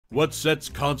What sets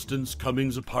Constance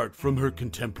Cummings apart from her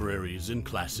contemporaries in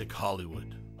classic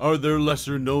Hollywood? Are there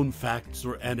lesser-known facts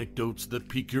or anecdotes that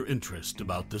pique your interest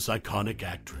about this iconic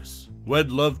actress? We'd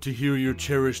love to hear your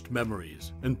cherished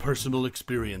memories and personal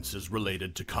experiences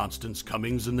related to Constance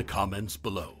Cummings in the comments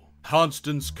below.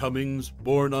 Constance Cummings,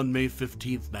 born on May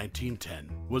 15, 1910,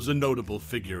 was a notable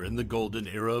figure in the golden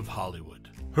era of Hollywood.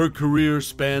 Her career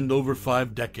spanned over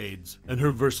 5 decades, and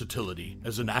her versatility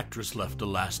as an actress left a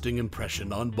lasting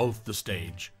impression on both the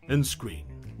stage and screen.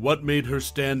 What made her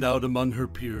stand out among her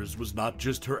peers was not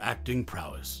just her acting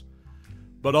prowess,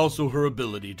 but also her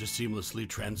ability to seamlessly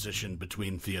transition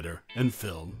between theater and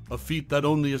film, a feat that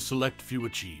only a select few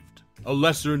achieved. A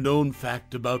lesser-known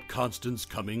fact about Constance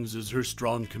Cummings is her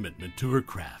strong commitment to her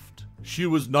craft. She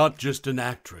was not just an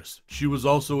actress, she was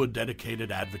also a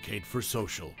dedicated advocate for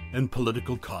social and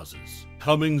political causes.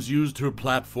 Cummings used her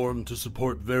platform to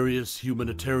support various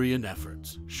humanitarian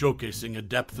efforts, showcasing a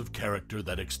depth of character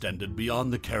that extended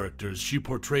beyond the characters she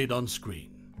portrayed on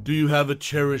screen. Do you have a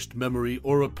cherished memory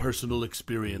or a personal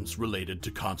experience related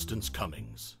to Constance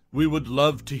Cummings? We would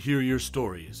love to hear your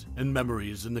stories and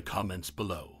memories in the comments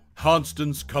below.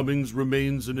 Constance Cummings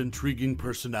remains an intriguing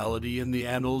personality in the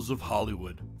annals of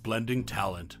Hollywood, blending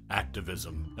talent,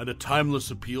 activism, and a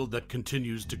timeless appeal that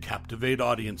continues to captivate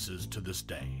audiences to this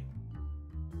day.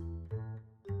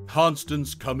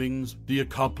 Constance Cummings, the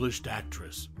accomplished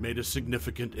actress, made a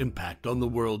significant impact on the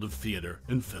world of theater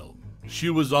and film.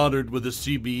 She was honored with a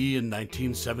CBE in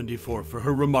 1974 for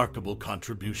her remarkable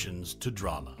contributions to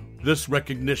drama. This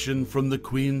recognition from the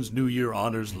Queen's New Year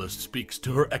Honors List speaks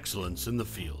to her excellence in the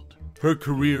field. Her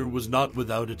career was not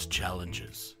without its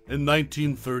challenges. In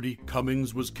 1930,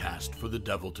 Cummings was cast for The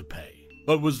Devil to Pay,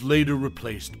 but was later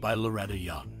replaced by Loretta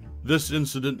Young. This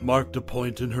incident marked a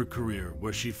point in her career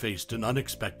where she faced an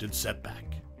unexpected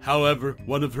setback. However,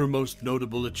 one of her most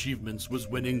notable achievements was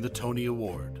winning the Tony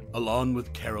Award, along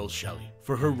with Carol Shelley,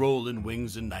 for her role in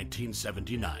Wings in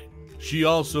 1979. She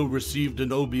also received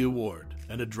an Obie Award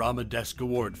and a Drama Desk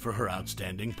Award for her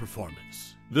outstanding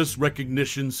performance. This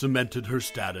recognition cemented her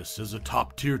status as a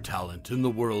top-tier talent in the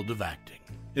world of acting.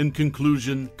 In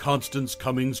conclusion, Constance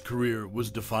Cummings' career was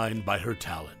defined by her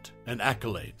talent and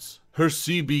accolades. Her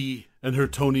CBE and her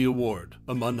Tony Award,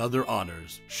 among other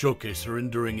honors, showcase her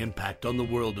enduring impact on the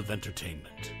world of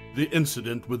entertainment. The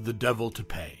incident with The Devil to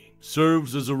Pay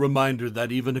serves as a reminder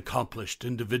that even accomplished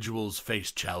individuals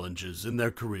face challenges in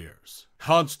their careers.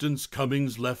 Constance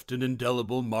Cummings left an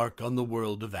indelible mark on the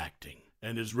world of acting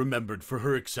and is remembered for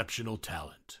her exceptional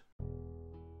talent.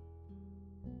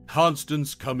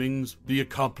 Constance Cummings, the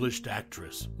accomplished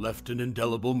actress, left an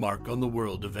indelible mark on the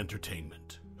world of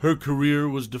entertainment. Her career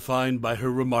was defined by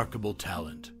her remarkable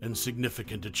talent and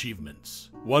significant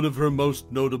achievements. One of her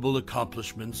most notable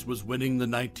accomplishments was winning the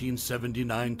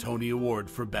 1979 Tony Award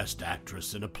for Best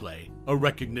Actress in a Play, a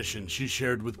recognition she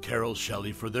shared with Carol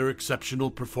Shelley for their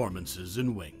exceptional performances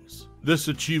in Wings. This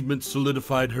achievement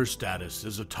solidified her status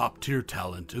as a top-tier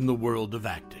talent in the world of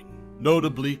acting.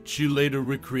 Notably, she later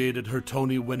recreated her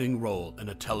Tony-winning role in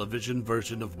a television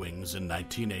version of Wings in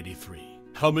 1983.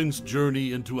 Cummings'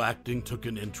 journey into acting took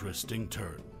an interesting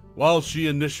turn. While she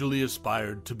initially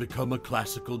aspired to become a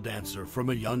classical dancer from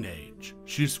a young age,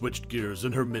 she switched gears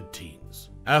in her mid-teens.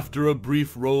 After a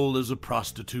brief role as a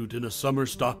prostitute in a summer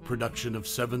stock production of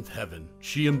Seventh Heaven,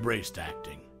 she embraced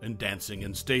acting and dancing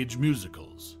in stage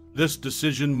musicals. This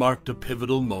decision marked a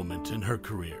pivotal moment in her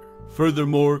career.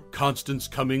 Furthermore, Constance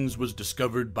Cummings was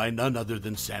discovered by none other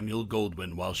than Samuel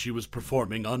Goldwyn while she was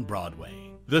performing on Broadway.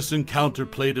 This encounter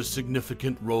played a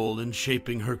significant role in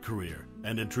shaping her career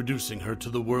and introducing her to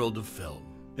the world of film.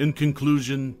 In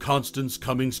conclusion, Constance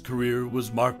Cummings' career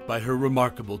was marked by her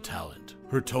remarkable talent,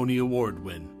 her Tony Award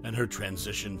win, and her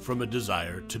transition from a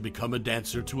desire to become a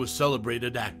dancer to a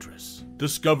celebrated actress.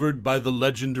 Discovered by the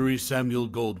legendary Samuel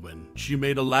Goldwyn, she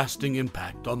made a lasting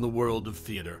impact on the world of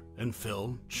theater and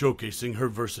film, showcasing her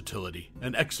versatility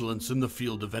and excellence in the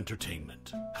field of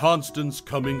entertainment. Constance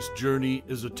Cummings' journey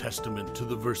is a testament to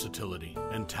the versatility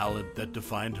and talent that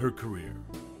defined her career.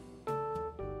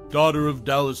 Daughter of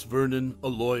Dallas Vernon, a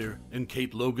lawyer, and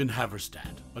Kate Logan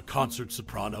Haverstadt, a concert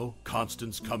soprano,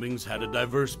 Constance Cummings had a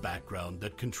diverse background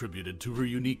that contributed to her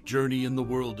unique journey in the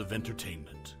world of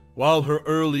entertainment. While her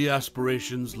early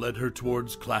aspirations led her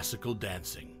towards classical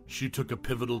dancing, she took a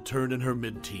pivotal turn in her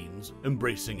mid-teens,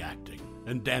 embracing acting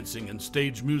and dancing in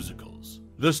stage musicals.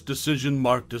 This decision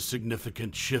marked a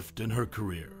significant shift in her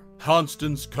career.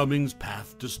 Constance Cummings'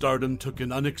 path to stardom took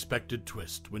an unexpected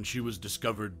twist when she was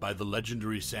discovered by the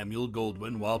legendary Samuel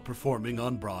Goldwyn while performing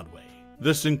on Broadway.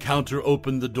 This encounter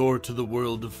opened the door to the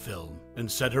world of film and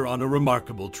set her on a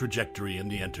remarkable trajectory in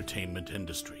the entertainment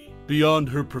industry. Beyond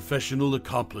her professional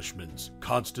accomplishments,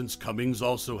 Constance Cummings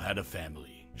also had a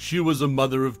family. She was a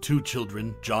mother of 2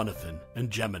 children, Jonathan and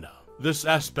Jemima. This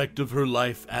aspect of her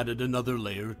life added another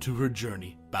layer to her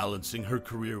journey, balancing her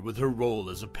career with her role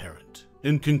as a parent.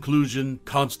 In conclusion,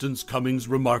 Constance Cummings'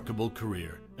 remarkable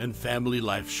career and family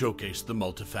life showcased the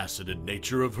multifaceted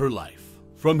nature of her life.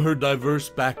 From her diverse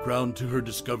background to her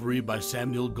discovery by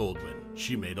Samuel Goldwyn,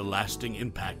 she made a lasting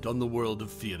impact on the world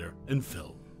of theater and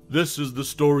film. This is the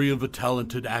story of a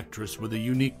talented actress with a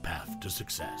unique path to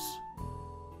success.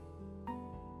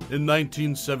 In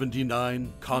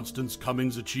 1979, Constance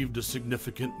Cummings achieved a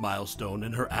significant milestone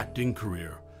in her acting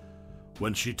career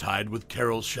when she tied with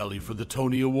Carol Shelley for the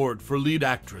Tony Award for Lead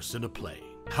Actress in a Play.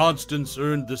 Constance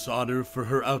earned this honor for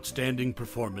her outstanding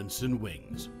performance in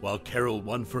Wings, while Carol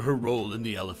won for her role in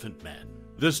The Elephant Man.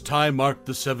 This tie marked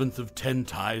the 7th of 10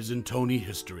 ties in Tony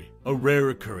history, a rare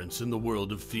occurrence in the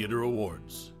world of theater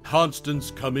awards. Constance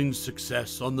Cummings'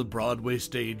 success on the Broadway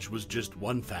stage was just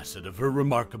one facet of her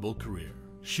remarkable career.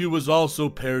 She was also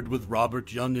paired with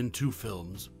Robert Young in 2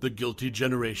 films, The Guilty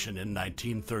Generation in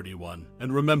 1931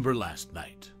 and Remember Last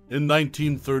Night in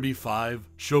 1935,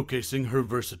 showcasing her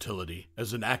versatility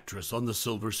as an actress on the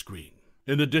silver screen.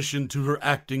 In addition to her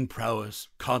acting prowess,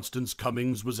 Constance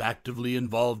Cummings was actively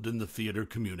involved in the theater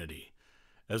community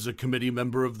as a committee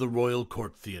member of the Royal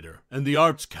Court Theatre and the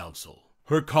Arts Council.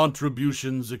 Her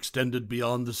contributions extended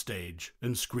beyond the stage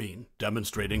and screen,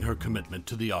 demonstrating her commitment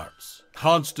to the arts.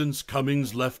 Constance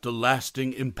Cummings left a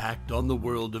lasting impact on the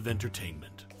world of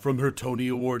entertainment, from her Tony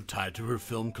Award tie to her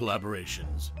film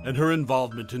collaborations and her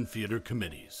involvement in theater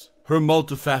committees. Her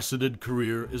multifaceted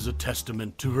career is a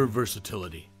testament to her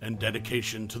versatility and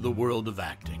dedication to the world of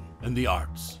acting and the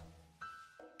arts.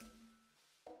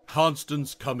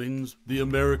 Constance Cummings, the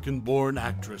American-born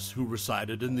actress who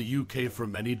resided in the UK for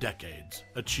many decades,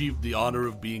 achieved the honor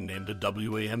of being named a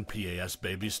WAMPAS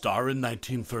Baby Star in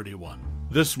 1931.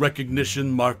 This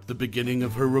recognition marked the beginning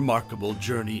of her remarkable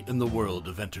journey in the world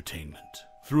of entertainment.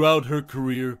 Throughout her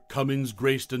career, Cummings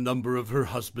graced a number of her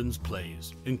husband's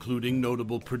plays, including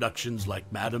notable productions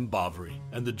like Madame Bovary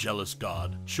and The Jealous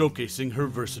God, showcasing her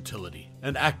versatility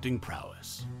and acting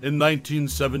prowess. In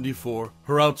 1974,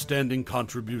 her outstanding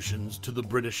contributions to the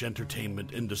British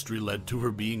entertainment industry led to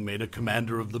her being made a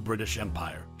Commander of the British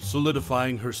Empire,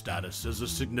 solidifying her status as a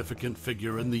significant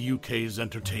figure in the UK's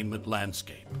entertainment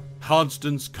landscape.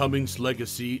 Constance Cummings'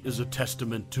 legacy is a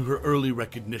testament to her early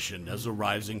recognition as a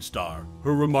rising star,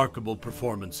 her remarkable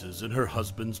performances in her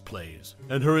husband's plays,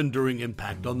 and her enduring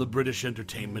impact on the British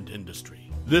entertainment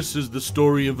industry. This is the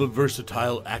story of a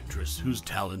versatile actress whose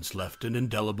talents left an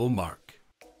indelible mark.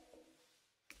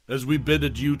 As we bid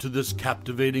adieu to this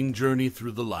captivating journey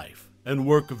through the life and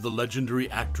work of the legendary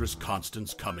actress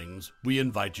Constance Cummings, we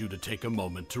invite you to take a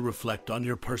moment to reflect on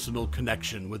your personal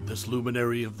connection with this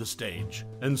luminary of the stage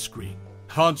and screen.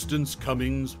 Constance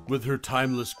Cummings, with her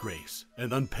timeless grace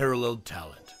and unparalleled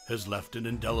talent, has left an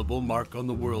indelible mark on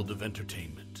the world of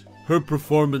entertainment. Her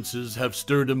performances have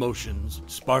stirred emotions,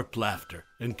 sparked laughter,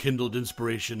 and kindled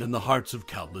inspiration in the hearts of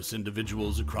countless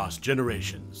individuals across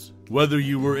generations. Whether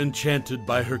you were enchanted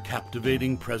by her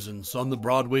captivating presence on the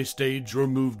Broadway stage or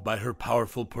moved by her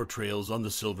powerful portrayals on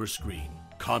the silver screen,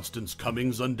 Constance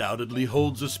Cummings undoubtedly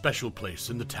holds a special place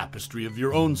in the tapestry of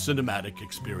your own cinematic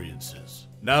experiences.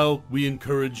 Now, we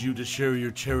encourage you to share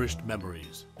your cherished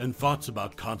memories and thoughts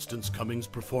about Constance Cummings'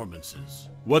 performances.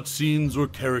 What scenes or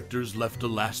characters left a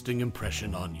lasting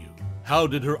impression on you? How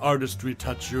did her artistry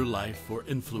touch your life or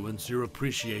influence your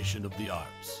appreciation of the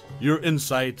arts? Your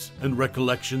insights and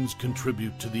recollections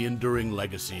contribute to the enduring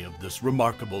legacy of this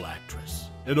remarkable actress.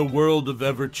 In a world of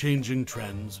ever-changing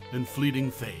trends and fleeting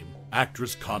fame,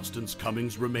 actress Constance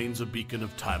Cummings remains a beacon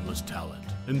of timeless talent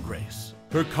and grace.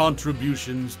 Her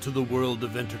contributions to the world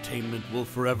of entertainment will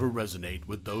forever resonate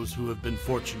with those who have been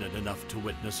fortunate enough to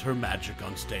witness her magic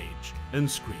on stage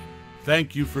and screen.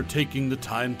 Thank you for taking the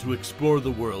time to explore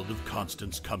the world of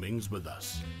Constance Cummings with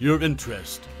us. Your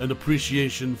interest and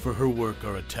appreciation for her work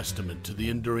are a testament to the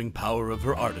enduring power of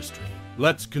her artistry.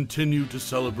 Let's continue to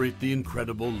celebrate the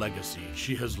incredible legacy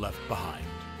she has left behind.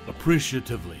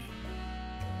 Appreciatively,